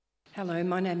Hello,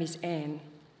 my name is Anne.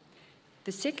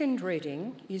 The second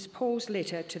reading is Paul's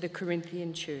letter to the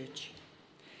Corinthian church.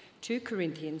 2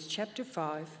 Corinthians chapter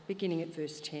 5, beginning at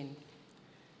verse 10.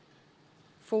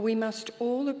 For we must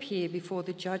all appear before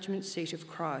the judgment seat of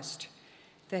Christ,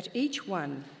 that each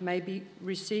one may be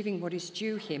receiving what is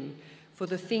due him for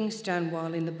the things done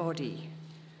while in the body,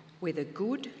 whether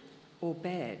good or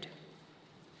bad.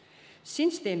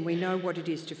 Since then we know what it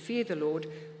is to fear the Lord,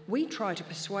 we try to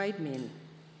persuade men.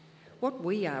 What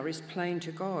we are is plain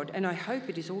to God, and I hope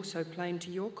it is also plain to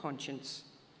your conscience.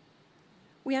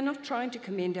 We are not trying to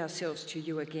commend ourselves to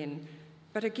you again,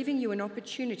 but are giving you an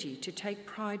opportunity to take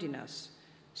pride in us,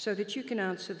 so that you can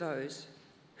answer those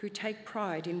who take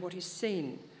pride in what is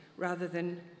seen rather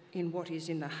than in what is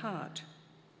in the heart.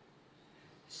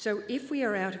 So if we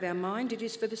are out of our mind, it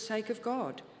is for the sake of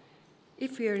God.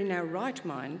 If we are in our right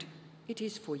mind, it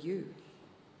is for you.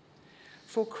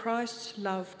 For Christ's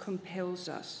love compels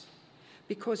us,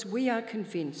 because we are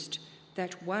convinced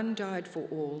that one died for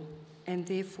all, and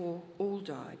therefore all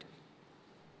died.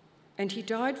 And he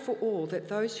died for all, that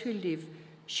those who live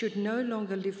should no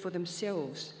longer live for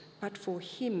themselves, but for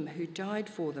him who died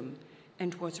for them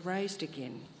and was raised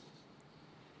again.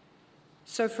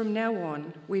 So from now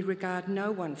on, we regard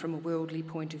no one from a worldly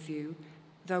point of view.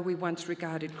 Though we once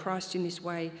regarded Christ in this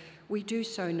way, we do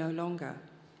so no longer.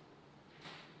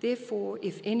 Therefore,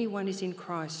 if anyone is in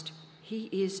Christ, he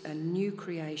is a new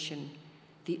creation.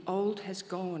 The old has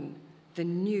gone, the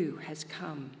new has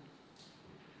come.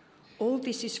 All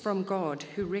this is from God,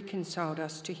 who reconciled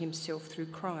us to himself through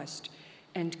Christ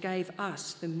and gave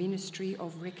us the ministry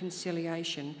of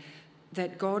reconciliation,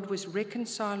 that God was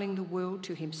reconciling the world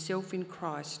to himself in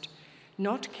Christ,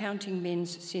 not counting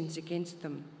men's sins against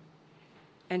them.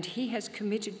 And he has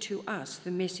committed to us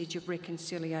the message of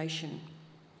reconciliation.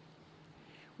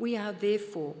 We are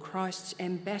therefore Christ's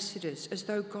ambassadors, as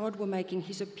though God were making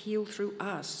his appeal through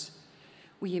us.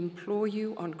 We implore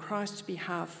you on Christ's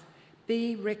behalf,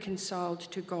 be reconciled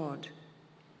to God.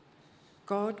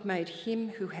 God made him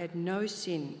who had no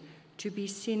sin to be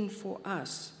sin for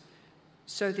us,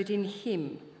 so that in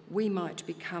him we might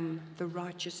become the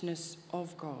righteousness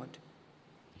of God.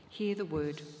 Hear the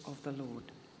word of the Lord.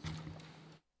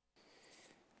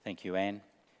 Thank you, Anne.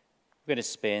 We're going to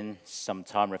spend some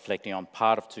time reflecting on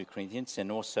part of 2 Corinthians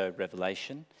and also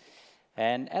Revelation.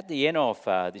 And at the end of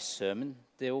this sermon,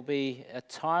 there will be a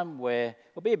time where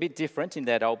it will be a bit different in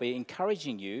that I'll be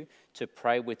encouraging you to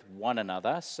pray with one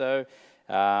another. So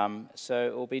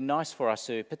it will be nice for us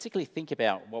to particularly think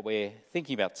about what we're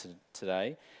thinking about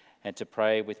today and to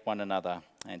pray with one another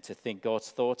and to think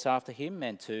God's thoughts after him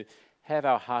and to have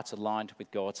our hearts aligned with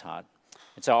God's heart.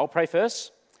 And so I'll pray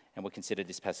first and we'll consider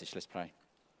this passage. Let's pray.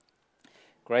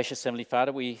 Gracious Heavenly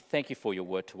Father, we thank you for your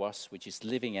word to us, which is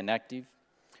living and active.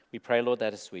 We pray, Lord,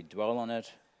 that as we dwell on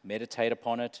it, meditate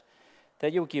upon it,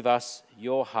 that you'll give us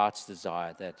your heart's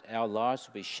desire, that our lives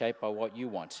will be shaped by what you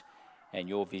want and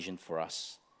your vision for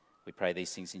us. We pray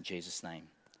these things in Jesus' name.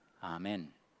 Amen.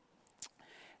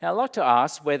 Now, I'd like to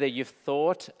ask whether you've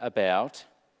thought about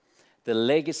the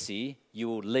legacy you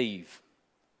will leave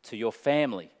to your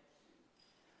family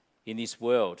in this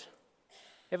world.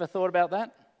 Ever thought about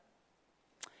that?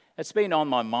 It's been on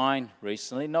my mind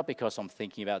recently, not because I'm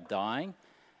thinking about dying,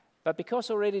 but because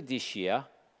already this year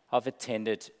I've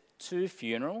attended 2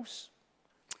 funerals.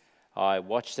 I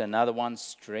watched another one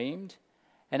streamed.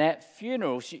 And at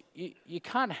funerals, you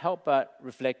can't help but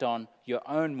reflect on your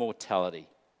own mortality.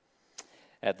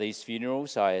 At these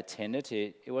funerals I attended,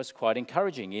 it was quite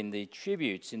encouraging. In the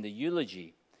tributes, in the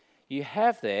eulogy, you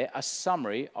have there a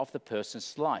summary of the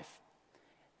person's life,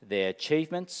 their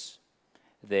achievements,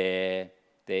 their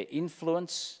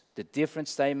influence, the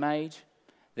difference they made,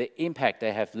 the impact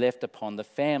they have left upon the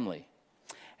family.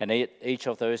 And at each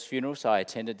of those funerals I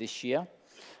attended this year,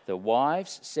 the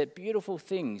wives said beautiful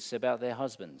things about their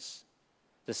husbands.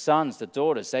 The sons, the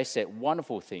daughters, they said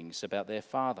wonderful things about their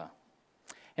father.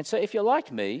 And so if you're like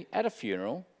me, at a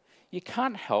funeral, you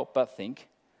can't help but think,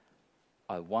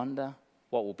 I wonder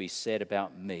what will be said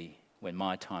about me when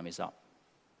my time is up.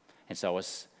 And so I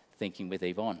was thinking with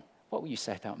Yvonne, what will you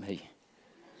say about me?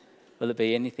 Will it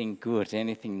be anything good,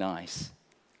 anything nice?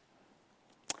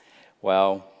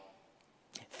 Well,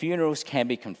 funerals can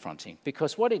be confronting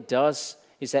because what it does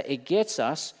is that it gets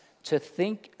us to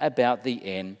think about the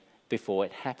end before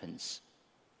it happens.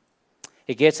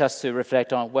 It gets us to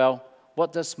reflect on, well,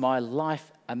 what does my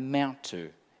life amount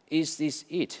to? Is this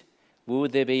it? Will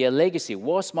there be a legacy?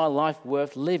 Was my life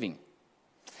worth living?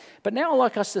 But now I'd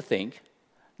like us to think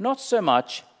not so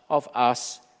much of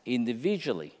us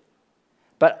individually,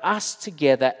 but us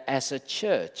together as a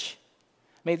church.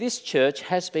 mean, this church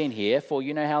has been here for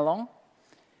you know how long?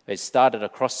 It started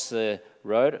across the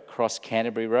road, across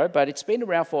Canterbury Road, but it's been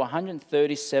around for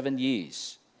 137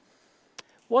 years.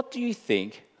 What do you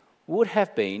think would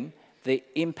have been the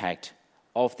impact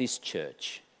of this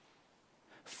church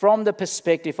from the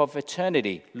perspective of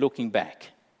eternity looking back?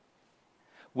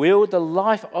 Will the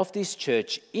life of this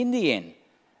church in the end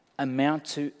amount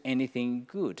to anything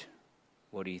good?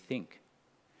 What do you think?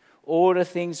 All the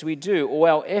things we do, all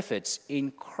our efforts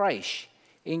in creche,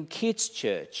 in kids'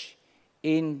 church,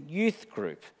 in youth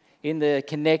group, in the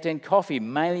Connect and Coffee,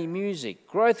 mainly music,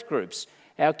 growth groups,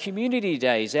 our community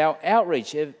days, our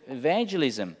outreach,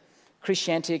 evangelism,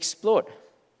 Christianity Explored,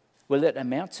 will it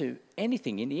amount to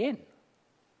anything in the end?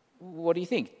 What do you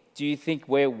think? Do you think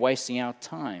we're wasting our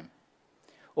time?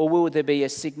 Or will there be a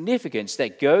significance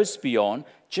that goes beyond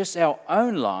just our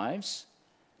own lives,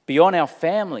 beyond our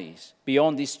families,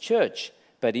 beyond this church,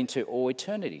 but into all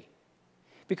eternity?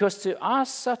 Because to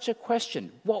ask such a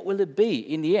question, what will it be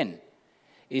in the end,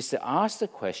 is to ask the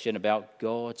question about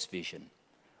God's vision.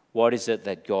 What is it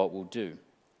that God will do?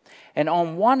 And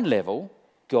on one level,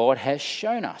 God has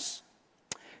shown us.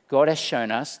 God has shown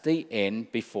us the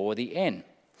end before the end.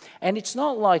 And it's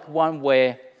not like one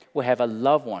where we have a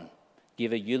loved one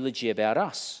give a eulogy about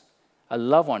us, a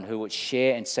loved one who would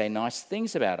share and say nice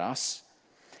things about us.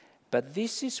 But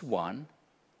this is one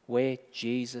where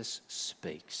Jesus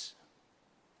speaks.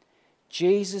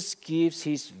 Jesus gives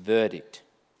his verdict.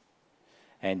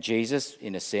 And Jesus,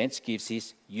 in a sense, gives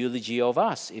his eulogy of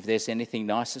us, if there's anything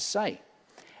nice to say.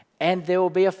 And there will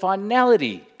be a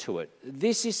finality to it.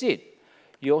 This is it.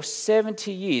 Your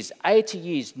 70 years, 80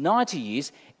 years, 90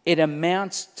 years, it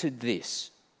amounts to this.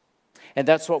 And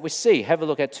that's what we see. Have a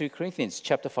look at 2 Corinthians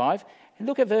chapter 5 and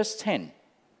look at verse 10.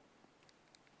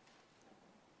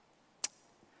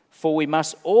 For we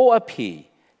must all appear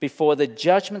before the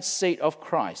judgment seat of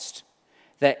Christ,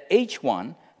 that each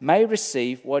one may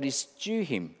receive what is due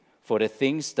him for the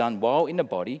things done while in the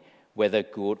body, whether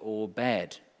good or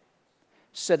bad.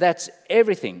 So that's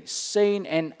everything, seen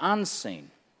and unseen.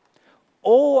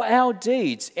 All our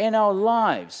deeds and our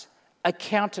lives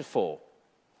accounted for.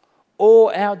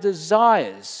 All our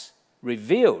desires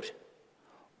revealed.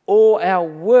 All our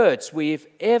words we've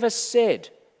ever said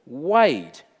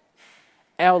weighed.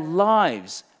 Our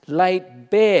lives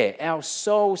laid bare, our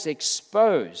souls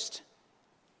exposed.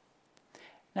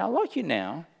 Now, I'd like you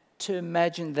now to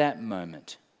imagine that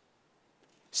moment.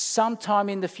 Sometime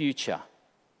in the future,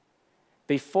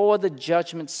 before the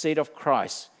judgment seat of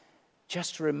Christ,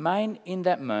 just remain in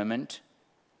that moment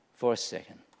for a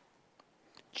second.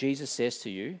 Jesus says to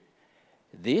you,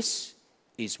 this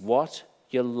is what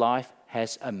your life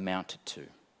has amounted to.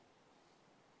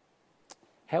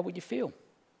 How would you feel?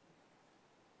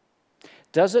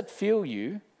 Does it fill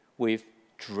you with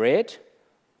dread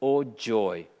or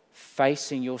joy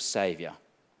facing your Saviour?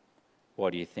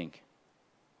 What do you think?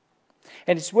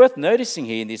 And it's worth noticing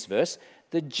here in this verse,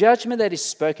 the judgment that is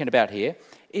spoken about here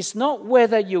is not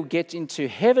whether you'll get into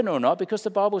heaven or not, because the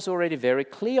Bible is already very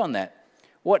clear on that.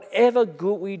 Whatever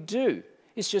good we do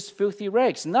is just filthy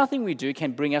rags. Nothing we do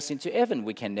can bring us into heaven.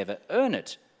 We can never earn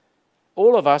it.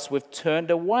 All of us, we've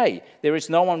turned away. There is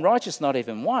no one righteous, not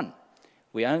even one.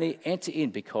 We only enter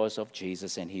in because of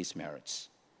Jesus and his merits.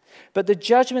 But the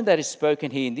judgment that is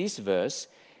spoken here in this verse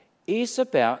is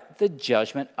about the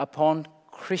judgment upon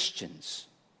Christians.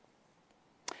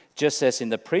 Just as in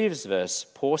the previous verse,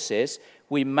 Paul says,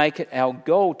 we make it our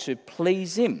goal to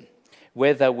please him,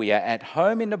 whether we are at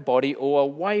home in the body or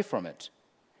away from it.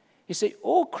 You see,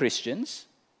 all Christians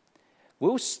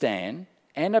will stand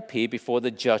and appear before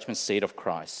the judgment seat of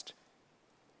Christ.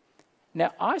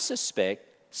 Now, I suspect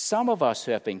some of us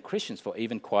who have been Christians for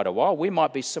even quite a while, we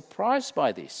might be surprised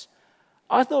by this.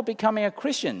 I thought becoming a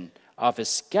Christian, I've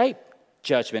escaped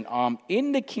judgment, I'm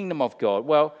in the kingdom of God.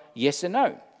 Well, yes and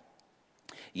no.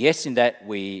 Yes, in that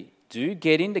we do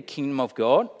get in the kingdom of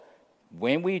God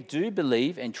when we do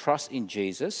believe and trust in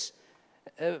Jesus.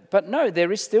 But no,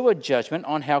 there is still a judgment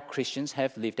on how Christians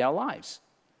have lived our lives.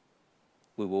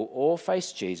 We will all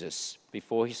face Jesus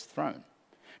before his throne.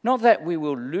 Not that we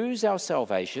will lose our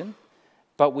salvation,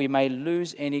 but we may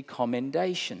lose any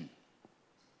commendation.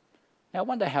 Now, I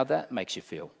wonder how that makes you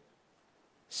feel.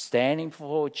 Standing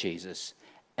before Jesus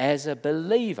as a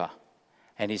believer,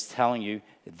 and he's telling you,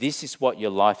 this is what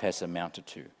your life has amounted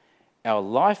to. Our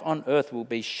life on earth will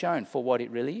be shown for what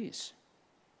it really is.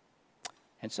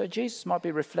 And so Jesus might be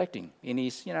reflecting in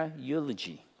his,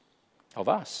 eulogy of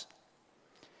us.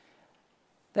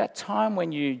 That time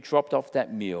when you dropped off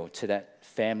that meal to that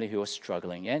family who was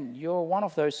struggling, and you're one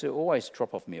of those who always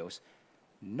drop off meals,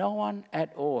 no one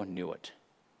at all knew it,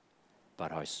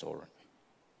 but I saw it.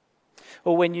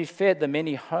 Or when you fed the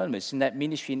many homeless in that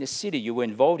ministry in the city you were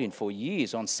involved in for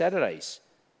years on Saturdays,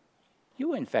 you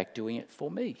were in fact doing it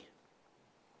for me.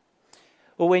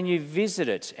 Or when you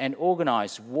visited and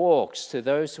organised walks to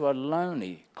those who are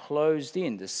lonely, closed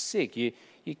in, the sick,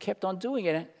 you kept on doing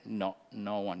it. No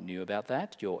one knew about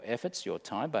that, your efforts, your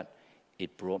time, but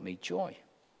it brought me joy.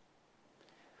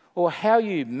 Or how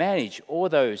you manage all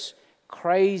those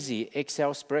crazy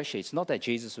Excel spreadsheets. Not that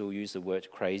Jesus will use the word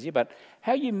crazy, but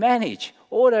how you manage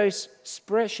all those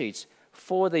spreadsheets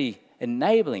for the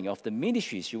enabling of the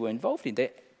ministries you were involved in.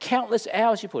 The countless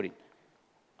hours you put in.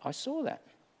 I saw that.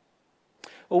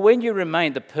 Or when you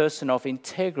remained the person of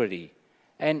integrity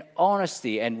and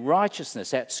honesty and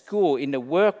righteousness at school, in the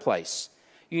workplace,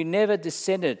 you never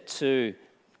descended to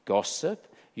gossip.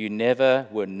 You never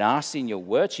were nasty in your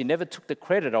words. You never took the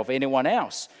credit of anyone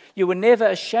else. You were never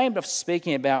ashamed of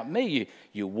speaking about me.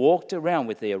 You walked around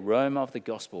with the aroma of the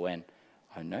gospel, and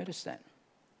I noticed that.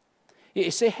 You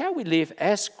see, how we live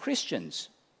as Christians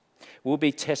will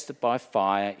be tested by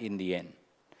fire in the end,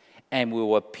 and we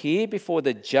will appear before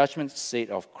the judgment seat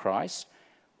of Christ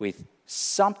with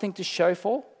something to show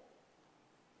for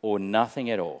or nothing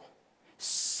at all.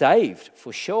 Saved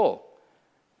for sure,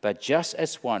 but just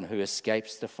as one who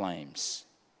escapes the flames.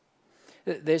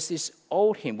 There's this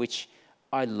old hymn which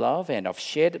I love, and I've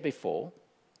shared it before,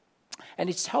 and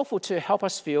it's helpful to help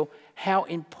us feel how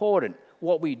important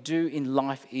what we do in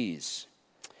life is.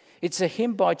 It's a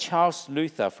hymn by Charles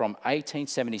Luther from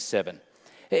 1877.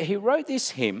 He wrote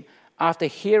this hymn after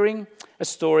hearing a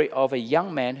story of a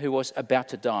young man who was about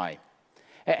to die.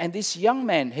 And this young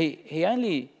man, he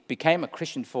only became a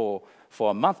Christian for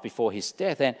a month before his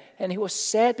death, and he was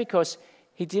sad because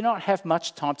he did not have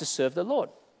much time to serve the Lord.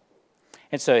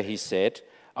 And so he said,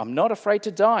 "I'm not afraid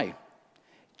to die.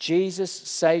 Jesus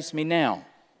saves me now,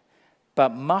 but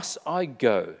must I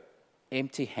go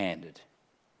empty-handed?"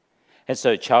 And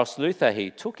so Charles Luther, he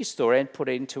took his story and put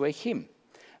it into a hymn.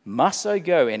 "Must I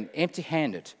go and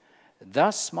empty-handed,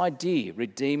 thus my dear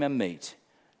Redeemer meet?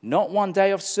 Not one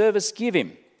day of service give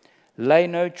him, lay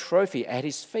no trophy at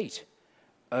his feet.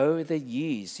 Oh, the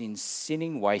years in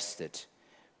sinning wasted,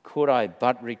 could I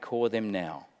but recall them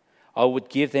now, I would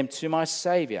give them to my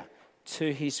Saviour,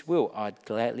 to his will I'd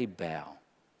gladly bow."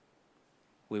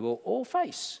 We will all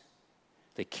face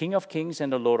the King of Kings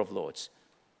and the Lord of Lords.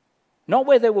 Not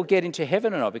whether we'll get into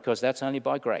heaven or not, because that's only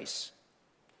by grace,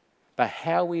 but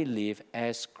how we live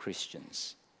as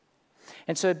Christians.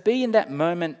 And so be in that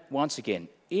moment once again,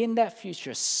 in that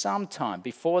future sometime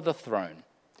before the throne.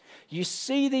 You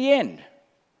see the end.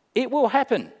 It will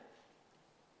happen.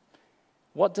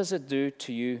 What does it do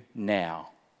to you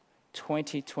now,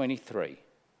 2023?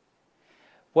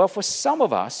 Well, for some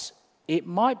of us, it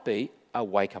might be a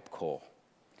wake-up call.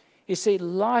 You see,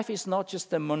 life is not just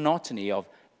the monotony of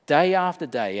day after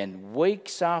day and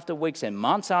weeks after weeks and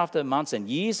months after months and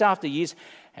years after years,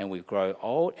 and we grow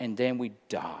old and then we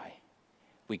die.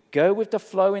 We go with the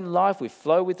flow in life, we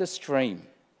flow with the stream.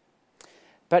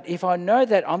 But if I know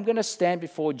that I'm going to stand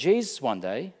before Jesus one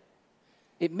day,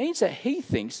 it means that he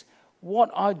thinks what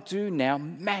I do now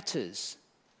matters.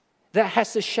 That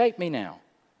has to shape me now.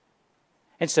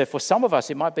 And so for some of us,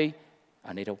 it might be,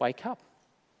 I need to wake up.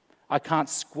 I can't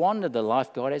squander the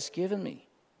life God has given me.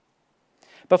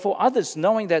 But for others,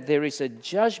 knowing that there is a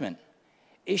judgment,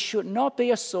 it should not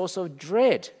be a source of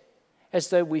dread, as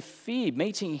though we fear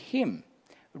meeting him.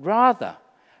 Rather,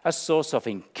 a source of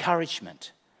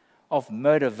encouragement, of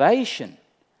motivation,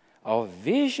 of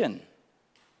vision.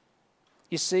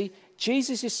 You see,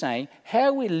 Jesus is saying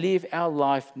how we live our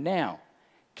life now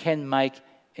can make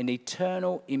an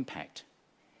eternal impact.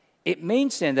 It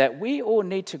means then that we all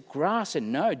need to grasp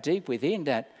and know deep within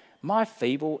that my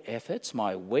feeble efforts,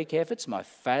 my weak efforts, my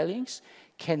failings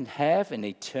can have an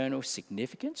eternal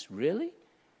significance. Really?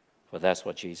 Well, that's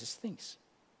what Jesus thinks.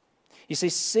 You see,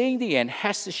 seeing the end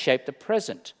has to shape the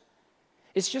present.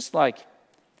 It's just like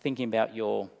thinking about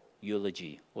your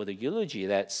eulogy or the eulogy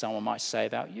that someone might say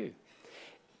about you.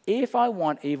 If I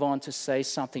want Yvonne to say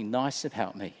something nice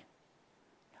about me,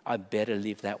 I better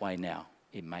live that way now.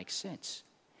 It makes sense.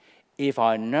 If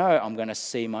I know I'm going to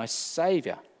see my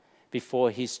Saviour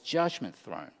before his judgment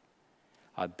throne,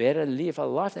 I better live a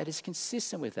life that is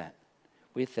consistent with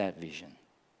that vision.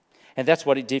 And that's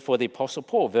what it did for the Apostle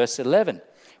Paul. Verse 11,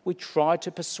 we try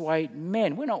to persuade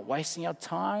men. We're not wasting our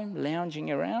time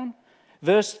lounging around.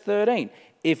 Verse 13,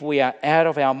 if we are out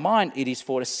of our mind, it is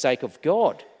for the sake of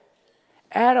God.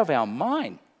 Out of our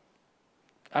mind.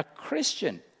 A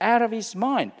Christian out of his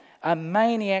mind. A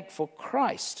maniac for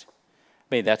Christ.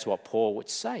 That's what Paul would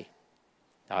say.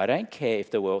 I don't care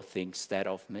if the world thinks that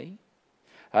of me.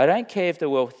 I don't care if the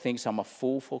world thinks I'm a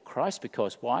fool for Christ,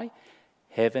 because why?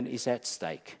 Heaven is at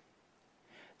stake.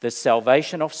 The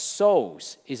salvation of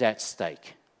souls is at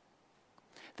stake.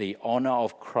 The honor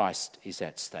of Christ is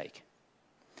at stake.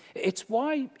 It's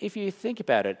why, if you think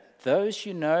about it, those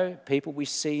you know, people we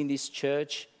see in this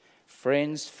church,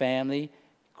 friends, family,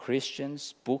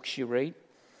 Christians, books you read,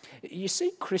 you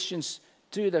see Christians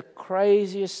do the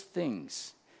craziest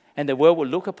things. And the world will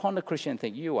look upon the Christian and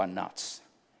think, you are nuts.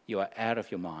 You are out of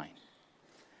your mind.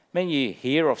 I mean, you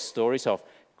hear of stories of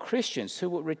Christians who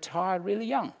would retire really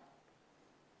young.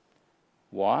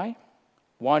 Why?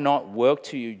 Why not work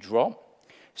till you drop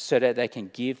so that they can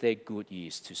give their good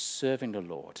years to serving the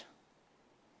Lord?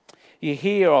 You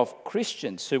hear of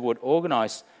Christians who would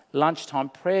organize lunchtime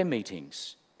prayer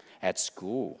meetings at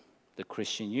school, the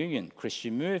Christian Union,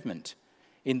 Christian movement,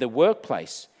 in the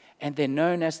workplace, and they're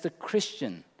known as the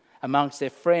Christian amongst their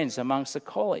friends, amongst the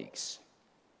colleagues.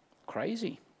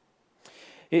 Crazy.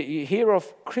 You hear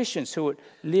of Christians who would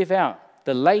live out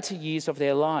the later years of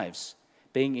their lives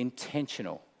being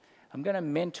intentional. I'm going to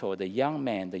mentor the young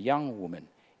man, the young woman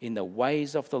in the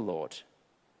ways of the Lord.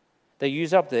 They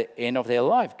use up the end of their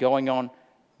life going on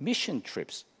mission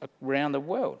trips around the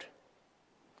world.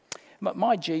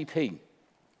 My GP,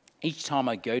 each time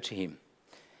I go to him,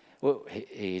 well,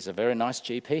 he's a very nice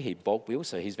GP. He bulk bills,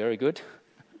 so he's very good.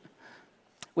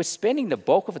 We're spending the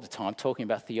bulk of the time talking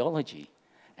about theology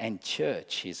and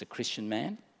church. He's a Christian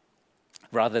man,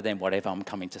 rather than whatever I'm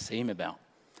coming to see him about.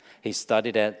 He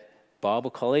studied at Bible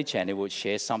college, and he would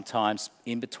share sometimes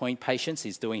in between patients.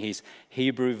 He's doing his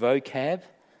Hebrew vocab.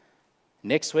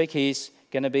 Next week, he's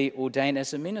going to be ordained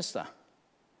as a minister.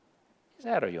 He's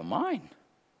out of your mind.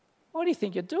 What do you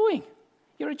think you're doing?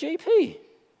 You're a GP.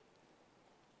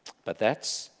 But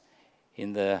that's,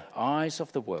 in the eyes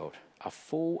of the world, a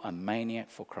fool, a maniac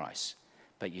for Christ.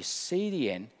 But you see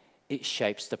the end, it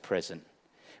shapes the present.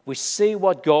 We see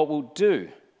what God will do.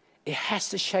 It has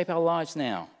to shape our lives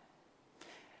now.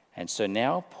 And so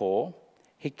now Paul,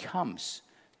 he comes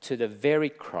to the very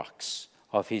crux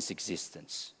of his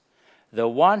existence. The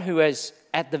one who is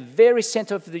at the very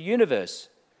center of the universe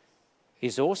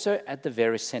is also at the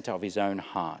very center of his own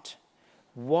heart.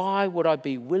 Why would I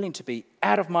be willing to be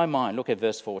out of my mind? Look at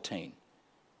verse 14.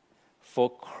 For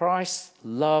Christ's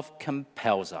love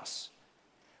compels us,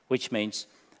 which means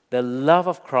the love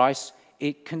of Christ,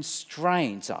 it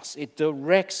constrains us, it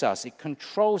directs us, it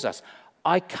controls us.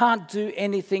 I can't do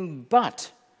anything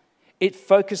but. It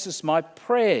focuses my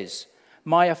prayers,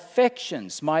 my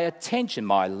affections, my attention,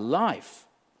 my life.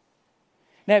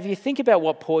 Now, if you think about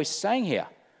what Paul is saying here,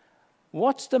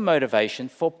 what's the motivation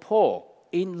for Paul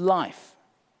in life?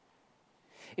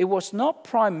 It was not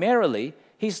primarily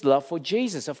his love for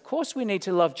Jesus. Of course, we need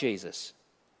to love Jesus.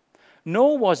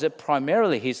 Nor was it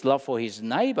primarily his love for his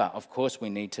neighbor. Of course, we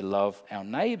need to love our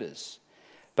neighbors.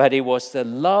 But it was the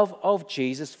love of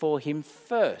Jesus for him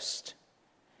first.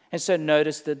 And so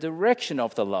notice the direction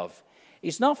of the love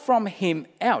is not from him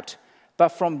out, but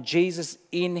from Jesus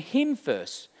in him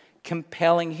first,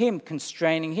 compelling him,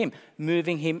 constraining him,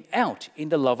 moving him out in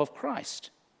the love of Christ.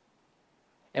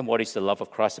 And what is the love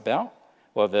of Christ about?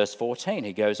 Well, verse 14,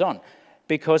 he goes on.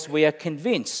 Because we are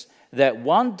convinced that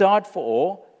one died for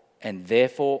all, and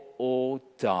therefore all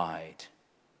died.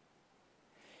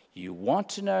 You want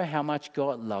to know how much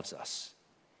God loves us?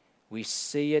 We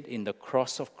see it in the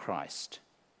cross of Christ.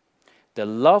 The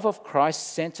love of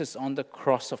Christ centers on the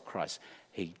cross of Christ.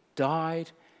 He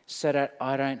died so that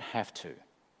I don't have to.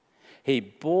 He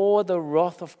bore the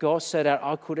wrath of God so that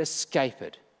I could escape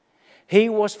it. He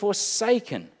was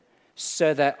forsaken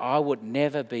so that I would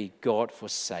never be God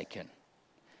forsaken.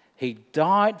 He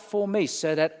died for me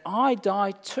so that I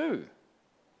die too.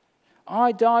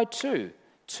 I died too,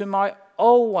 to my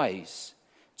old ways,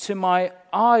 to my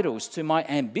idols, to my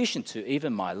ambition, to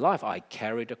even my life. I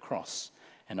carried a cross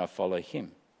and I follow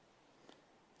him.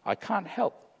 I can't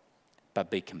help but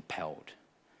be compelled,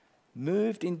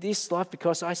 moved in this life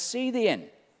because I see the end,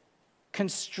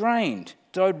 constrained,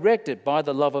 directed by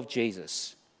the love of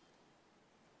Jesus.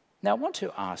 Now I want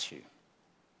to ask you,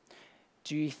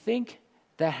 do you think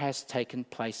that has taken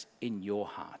place in your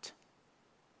heart?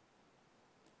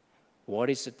 What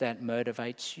is it that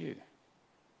motivates you?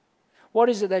 What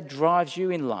is it that drives you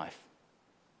in life?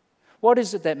 What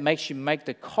is it that makes you make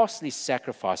the costly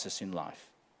sacrifices in life?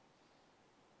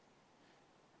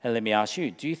 And let me ask you,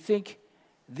 do you think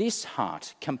this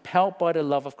heart, compelled by the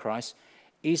love of Christ,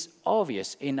 is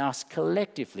obvious in us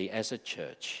collectively as a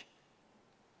church?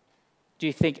 Do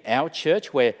you think our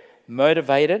church, we're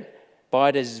motivated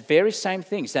by these very same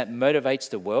things that motivates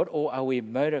the world, or are we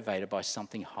motivated by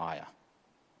something higher?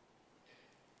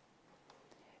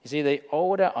 You see, the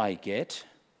older I get,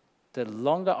 the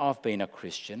longer I've been a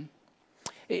Christian,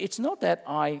 it's not that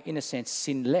I, in a sense,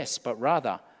 sin less, but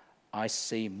rather I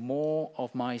see more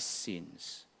of my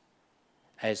sins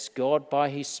as God, by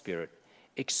his Spirit,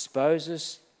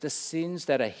 exposes the sins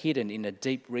that are hidden in the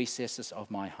deep recesses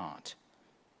of my heart.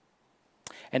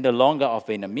 And the longer I've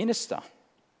been a minister,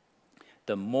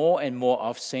 the more and more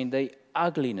I've seen the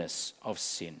ugliness of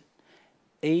sin,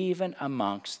 even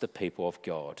amongst the people of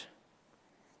God.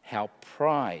 How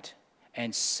pride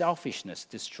and selfishness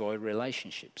destroy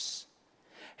relationships.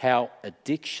 How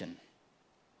addiction,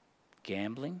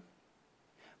 gambling,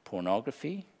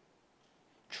 pornography,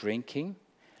 drinking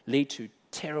lead to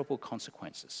terrible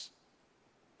consequences.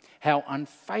 How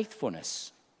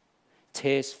unfaithfulness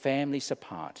tears families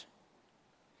apart.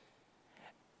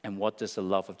 And what does the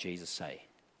love of Jesus say?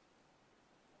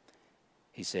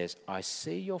 He says, I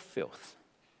see your filth.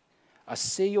 I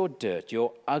see your dirt,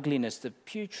 your ugliness, the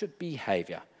putrid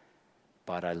behavior,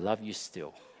 but I love you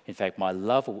still. In fact, my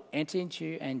love will enter into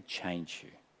you and change you.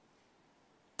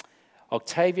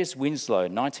 Octavius Winslow,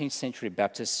 19th century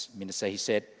Baptist minister, he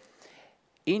said,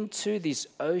 into this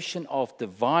ocean of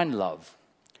divine love,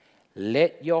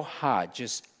 let your heart,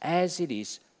 just as it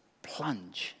is,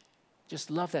 plunge.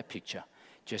 Just love that picture.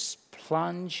 Just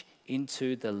plunge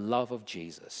into the love of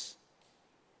Jesus.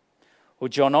 Or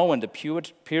John Owen, the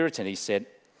Puritan, he said,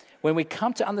 when we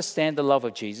come to understand the love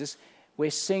of Jesus,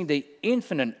 we're seeing the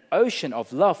infinite ocean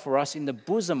of love for us in the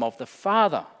bosom of the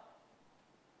Father.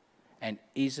 And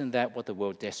isn't that what the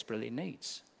world desperately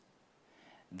needs?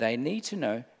 They need to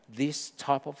know this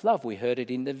type of love. We heard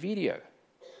it in the video.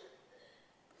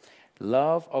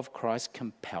 Love of Christ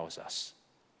compels us.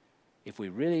 If we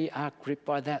really are gripped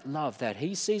by that love, that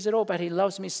he sees it all, but he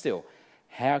loves me still,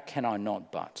 how can I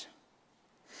not but?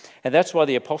 And that's why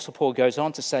the Apostle Paul goes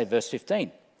on to say, verse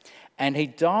 15, and he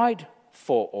died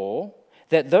for all,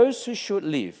 that those who should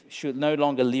live should no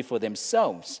longer live for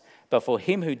themselves, but for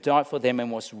him who died for them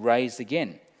and was raised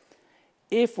again.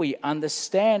 If we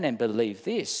understand and believe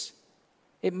this,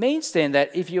 it means then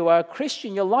that if you are a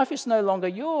Christian, your life is no longer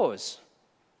yours.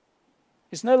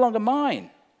 It's no longer mine.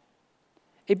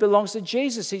 It belongs to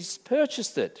Jesus. He's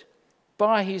purchased it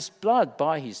by his blood,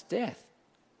 by his death,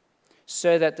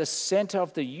 so that the center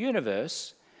of the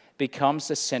universe becomes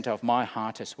the center of my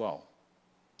heart as well.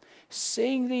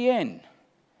 Seeing the end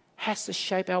has to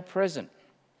shape our present.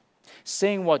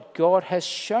 Seeing what God has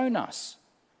shown us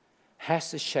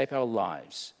has to shape our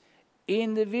lives,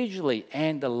 individually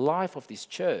and the life of this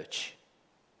church.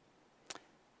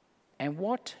 And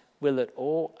what will it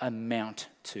all amount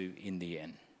to in the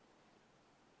end?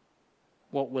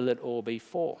 What will it all be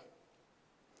for?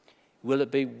 Will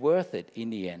it be worth it in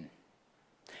the end?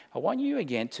 I want you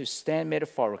again to stand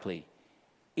metaphorically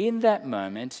in that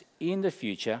moment, in the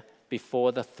future,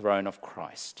 before the throne of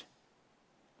Christ.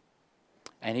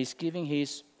 And he's giving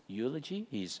his eulogy,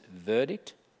 his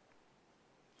verdict,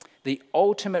 the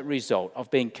ultimate result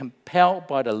of being compelled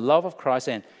by the love of Christ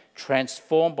and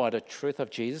transformed by the truth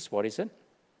of Jesus. What is it?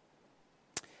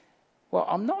 Well,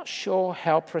 I'm not sure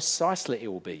how precisely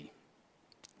it will be.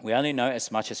 We only know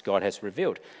as much as God has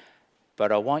revealed.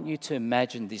 But I want you to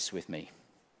imagine this with me.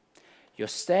 You're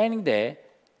standing there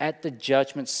at the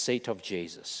judgment seat of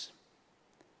Jesus.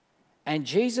 And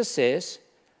Jesus says,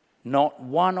 not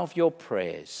one of your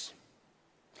prayers,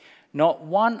 not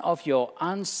one of your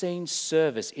unseen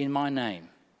service in my name,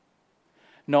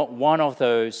 not one of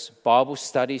those Bible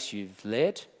studies you've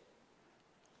led,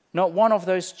 not one of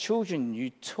those children you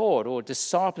taught or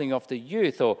discipling of the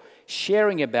youth or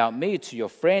sharing about me to your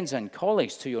friends and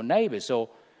colleagues, to your neighbors, or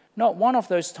not one of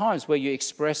those times where you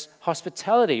express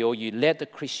hospitality or you led the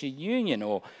Christian union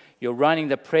or you're running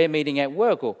the prayer meeting at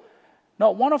work, or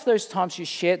not one of those times you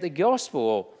shared the gospel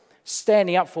or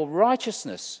standing up for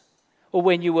righteousness, or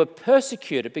when you were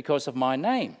persecuted because of my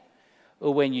name,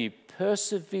 or when you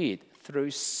persevered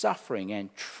through suffering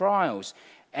and trials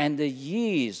and the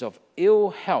years of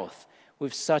ill health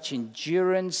with such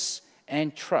endurance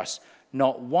and trust.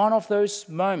 Not one of those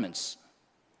moments,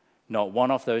 not one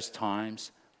of those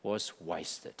times was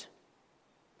wasted.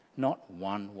 Not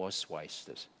one was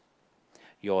wasted.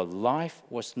 Your life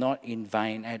was not in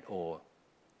vain at all.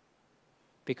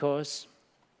 Because,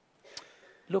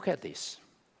 look at this.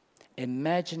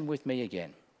 Imagine with me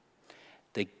again.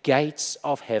 The gates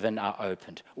of heaven are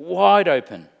opened, wide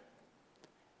open.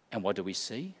 And what do we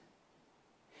see?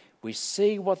 We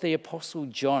see what the Apostle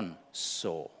John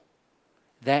saw,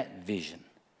 that vision,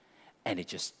 and it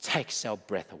just takes our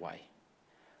breath away.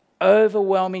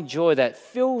 Overwhelming joy that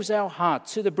fills our heart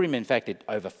to the brim. In fact, it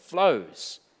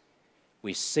overflows.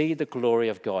 We see the glory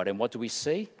of God. And what do we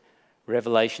see?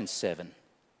 Revelation 7.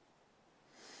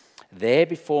 there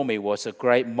before me was a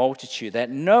great multitude that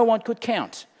no one could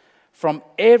count, from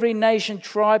every nation,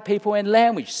 tribe, people, and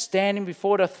language, standing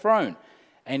before the throne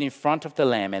and in front of the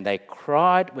Lamb. And they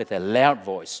cried with a loud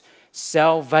voice,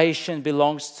 "Salvation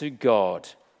belongs to God,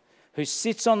 who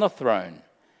sits on the throne,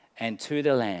 and to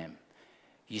the Lamb."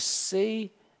 You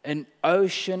see an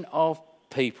ocean of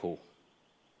people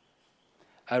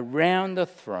around the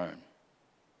throne.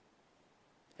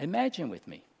 Imagine with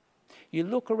me. You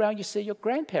look around, you see your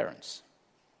grandparents,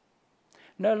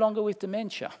 no longer with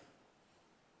dementia.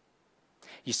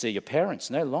 You see your parents,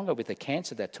 no longer with the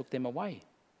cancer that took them away.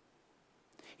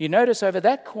 You notice over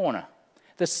that corner,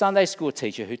 the Sunday school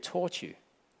teacher who taught you.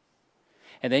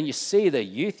 And then you see the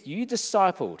youth you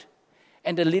discipled,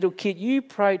 and the little kid you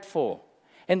prayed for,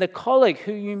 and the colleague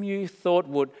whom you thought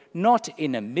would not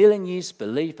in a million years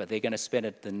believe, but they're going to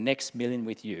spend the next million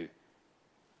with you.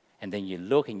 And then you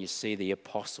look and you see the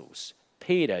apostles,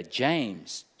 Peter,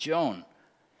 James, John.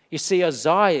 You see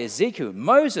Isaiah, Ezekiel,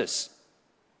 Moses.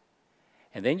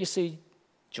 And then you see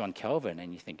John Calvin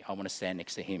and you think, I want to stand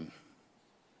next to him.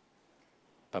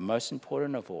 But most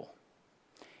important of all,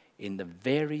 in the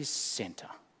very center,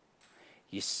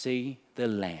 you see the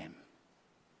Lamb.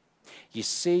 You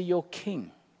see your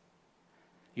King,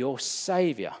 your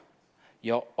Savior,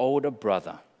 your older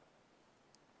brother,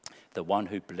 the one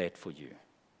who bled for you,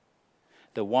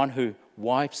 the one who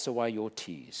wipes away your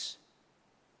tears.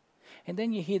 And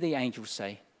then you hear the angels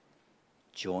say,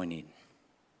 join in.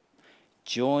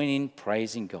 Join in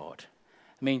praising God.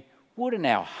 I mean, wouldn't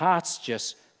our hearts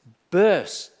just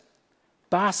burst,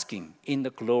 basking in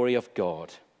the glory of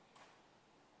God?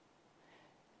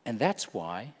 And that's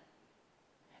why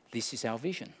this is our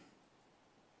vision.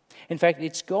 In fact,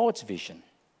 it's God's vision.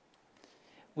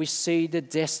 We see the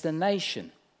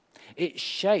destination. It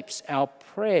shapes our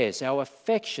prayers, our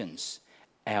affections,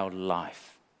 our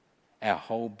life, our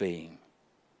whole being.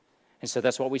 And so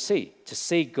that's what we see, to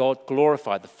see God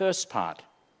glorified, the first part.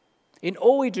 In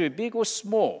all we do, big or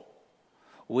small,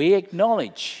 we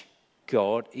acknowledge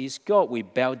God is God. We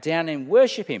bow down and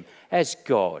worship him as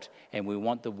God, and we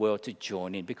want the world to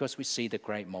join in because we see the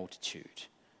great multitude.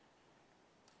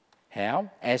 How?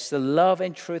 As the love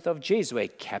and truth of Jesus, we're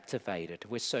captivated.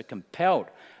 We're so compelled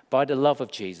by the love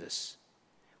of Jesus.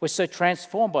 We're so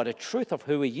transformed by the truth of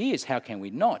who he is. How can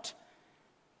we not?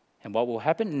 And what will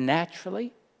happen?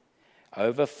 Naturally,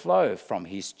 overflow from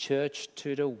his church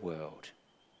to the world.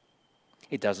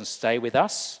 It doesn't stay with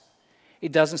us.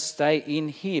 It doesn't stay in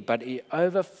here, but it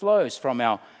overflows from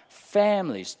our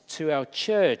families to our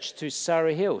church, to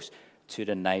Surrey Hills, to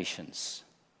the nations.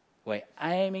 We're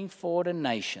aiming for the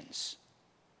nations.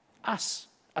 Us,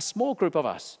 a small group of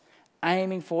us,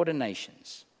 aiming for the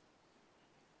nations.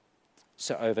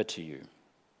 So over to you.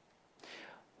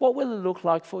 What will it look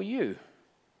like for you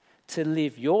to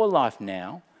live your life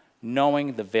now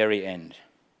knowing the very end?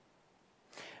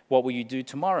 What will you do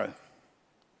tomorrow,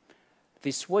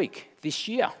 this week, this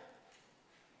year,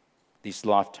 this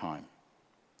lifetime?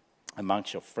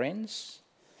 Amongst your friends,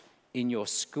 in your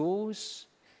schools,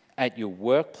 at your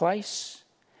workplace,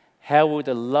 how will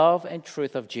the love and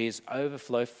truth of Jesus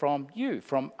overflow from you,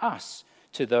 from us,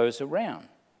 to those around?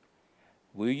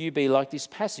 Will you be like this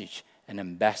passage, an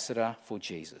ambassador for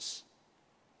Jesus?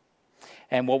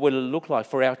 And what will it look like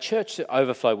for our church to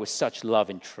overflow with such love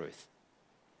and truth?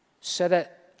 So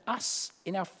that us,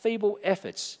 in our feeble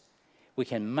efforts, we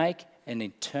can make an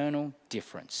eternal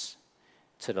difference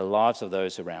to the lives of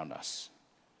those around us.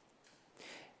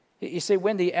 You see,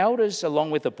 when the elders,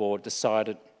 along with the board,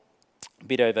 decided a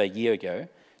bit over a year ago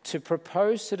to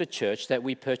propose to the church that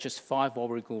we purchase 5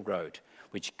 Warrigal Road,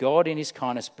 which God in his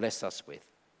kindness blessed us with,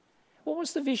 what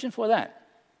was the vision for that?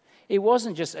 It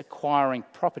wasn't just acquiring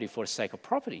property for the sake of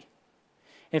property.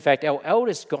 In fact, our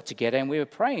elders got together and we were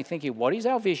praying, thinking, what is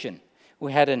our vision?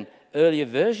 We had an earlier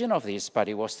version of this, but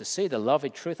it was to see the love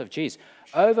and truth of Jesus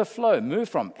overflow, move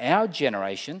from our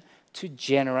generation to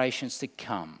generations to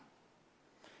come,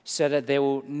 so that there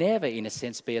will never, in a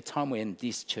sense, be a time when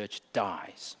this church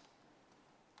dies.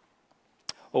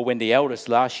 Or when the elders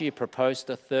last year proposed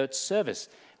a 3rd service,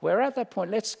 where at that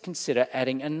point, let's consider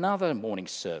adding another morning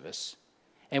service.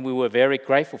 And we were very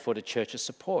grateful for the church's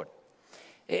support.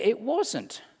 It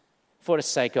wasn't for the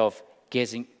sake of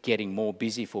getting more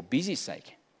busy for busy's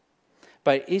sake.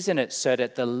 But isn't it so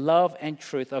that the love and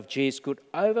truth of Jesus could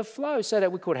overflow, so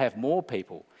that we could have more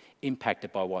people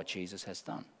impacted by what Jesus has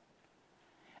done?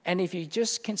 And if you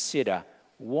just consider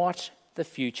what the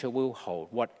future will hold,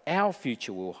 what our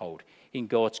future will hold in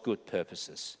God's good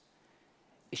purposes,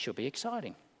 it should be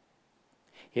exciting.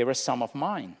 Here are some of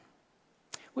mine.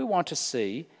 We want to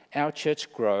see our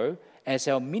church grow as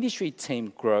our ministry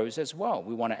team grows as well.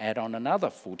 We want to add on another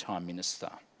full-time minister.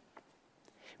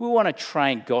 We want to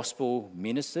train gospel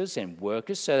ministers and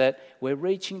workers so that we're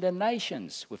reaching the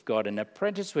nations. We've got an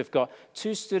apprentice. We've got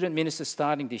 2 student ministers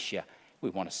starting this year.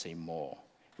 We want to see more.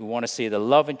 We want to see the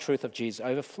love and truth of Jesus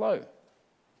overflow.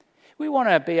 We want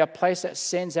to be a place that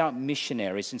sends out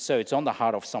missionaries, and so it's on the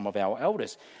heart of some of our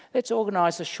elders. Let's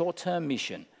organise a short-term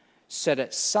mission so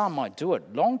that some might do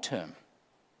it long-term.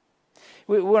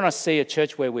 We want to see a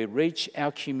church where we reach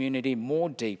our community more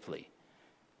deeply,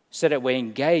 so that we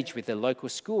engage with the local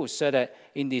schools, so that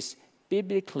in this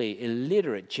biblically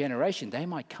illiterate generation, they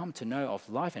might come to know of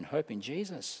life and hope in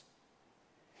Jesus.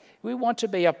 We want to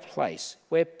be a place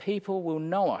where people will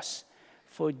know us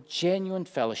for genuine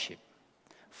fellowship,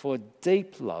 for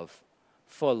deep love,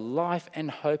 for life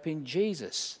and hope in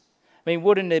Jesus. I mean,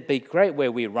 wouldn't it be great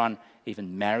where we run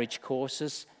even marriage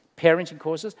courses, parenting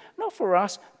courses, not for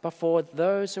us, but for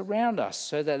those around us,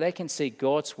 so that they can see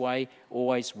God's way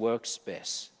always works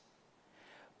best.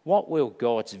 What will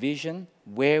God's vision,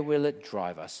 where will it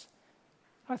drive us?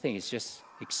 I think it's just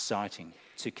exciting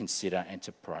to consider and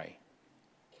to pray.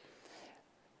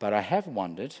 But I have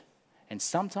wondered, and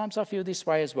sometimes I feel this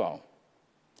way as well,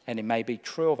 and it may be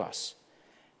true of us,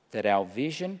 that our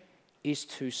vision is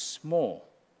too small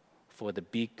for the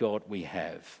big God we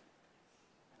have.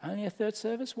 Only a third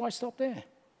service? Why stop there?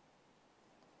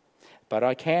 But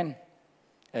I can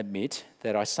admit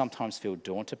that I sometimes feel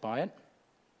daunted by it.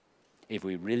 If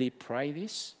we really pray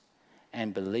this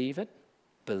and believe it,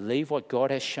 believe what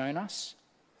God has shown us.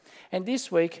 And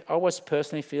this week, I was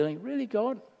personally feeling, really,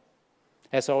 God,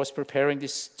 as I was preparing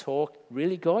this talk,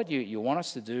 really, God, you want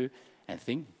us to do and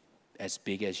think as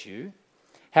big as you?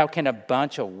 How can a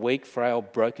bunch of weak, frail,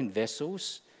 broken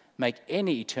vessels make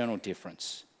any eternal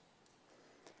difference?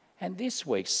 And this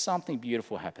week, something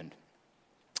beautiful happened.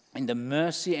 In the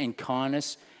mercy and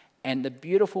kindness and the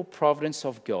beautiful providence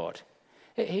of God,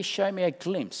 He showed me a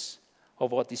glimpse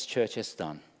of what this church has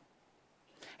done.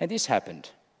 And this happened.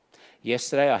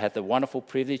 Yesterday, I had the wonderful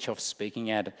privilege of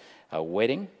speaking at a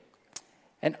wedding.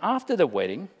 And after the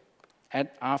wedding,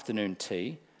 at afternoon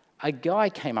tea, a guy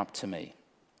came up to me.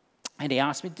 And he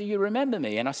asked me, "Do you remember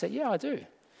me?" And I said, "Yeah, I do." And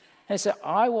he said,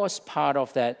 "I was part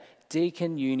of that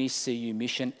Deakin Uni CU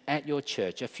mission at your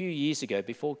church a few years ago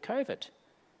before COVID."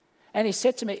 And he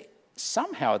said to me,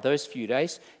 somehow those few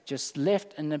days just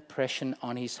left an impression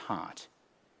on his heart.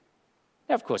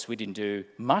 Now, of course, we didn't do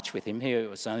much with him. He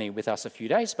was only with us a few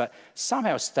days, but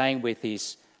somehow staying with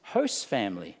his host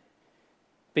family,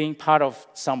 being part of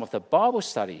some of the Bible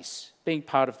studies, being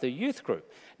part of the youth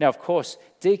group. Now, of course,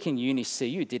 Deakin Uni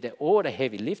CU did all the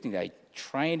heavy lifting. They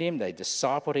trained him, they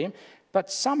discipled him,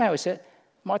 but somehow he said,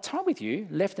 "My time with you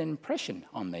left an impression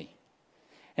on me."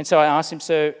 And so I asked him,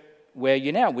 "So where are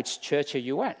you now? Which church are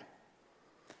you at?"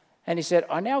 And he said,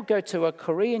 "I now go to a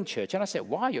Korean church." And I said,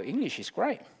 "Why? Your English is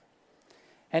great."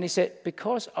 And he said,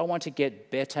 "Because I want to get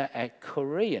better at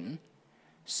Korean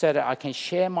so that I can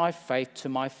share my faith to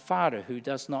my father who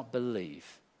does not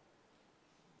believe."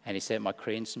 And he said, "My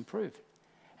Korean's improved.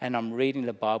 And I'm reading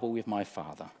the Bible with my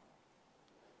father."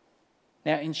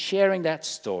 Now, in sharing that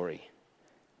story,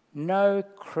 no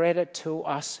credit to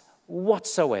us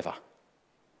whatsoever.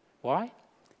 Why?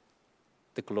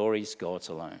 The glory is God's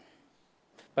alone.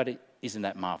 But isn't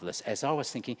that marvelous? As I was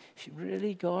thinking,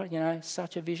 really, God,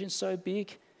 such a vision, so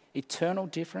big, eternal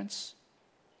difference.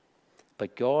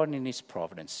 But God in His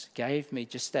providence gave me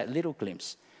just that little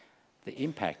glimpse, the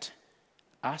impact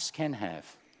us can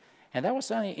have. And that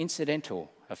was only incidental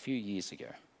a few years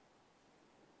ago.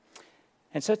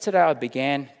 And so today I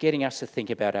began getting us to think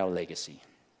about our legacy.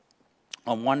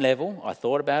 On one level, I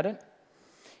thought about it.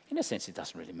 In a sense, it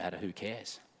doesn't really matter. Who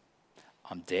cares?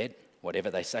 I'm dead.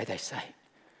 Whatever they say, they say.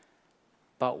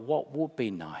 But what would be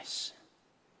nice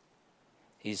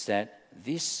is that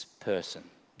this person,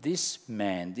 this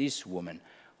man, this woman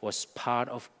was part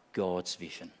of God's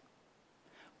vision.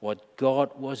 What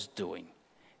God was doing,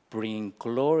 bringing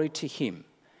glory to Him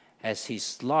as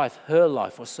his life, her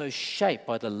life, was so shaped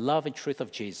by the love and truth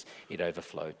of Jesus, it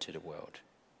overflowed to the world.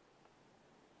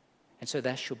 And so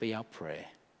that should be our prayer.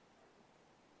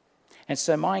 And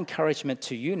so my encouragement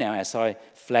to you now, as I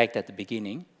flagged at the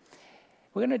beginning,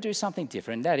 we're going to do something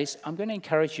different. That is, I'm going to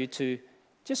encourage you to,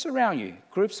 just around you,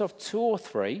 groups of 2 or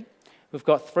 3. We've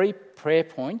got 3 prayer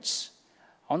points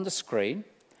on the screen.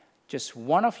 Just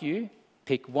one of you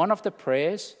pick one of the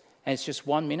prayers, and it's just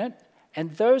 1 minute.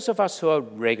 And those of us who are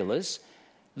regulars,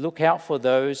 look out for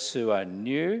those who are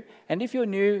new. And if you're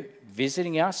new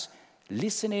visiting us,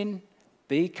 listen in,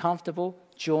 be comfortable,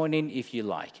 join in if you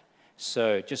like.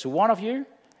 So just one of you,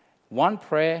 one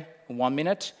prayer, 1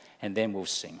 minute, and then we'll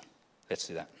sing. Let's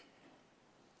do that.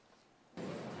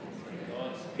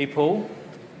 People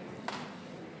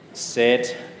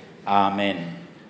said, Amen.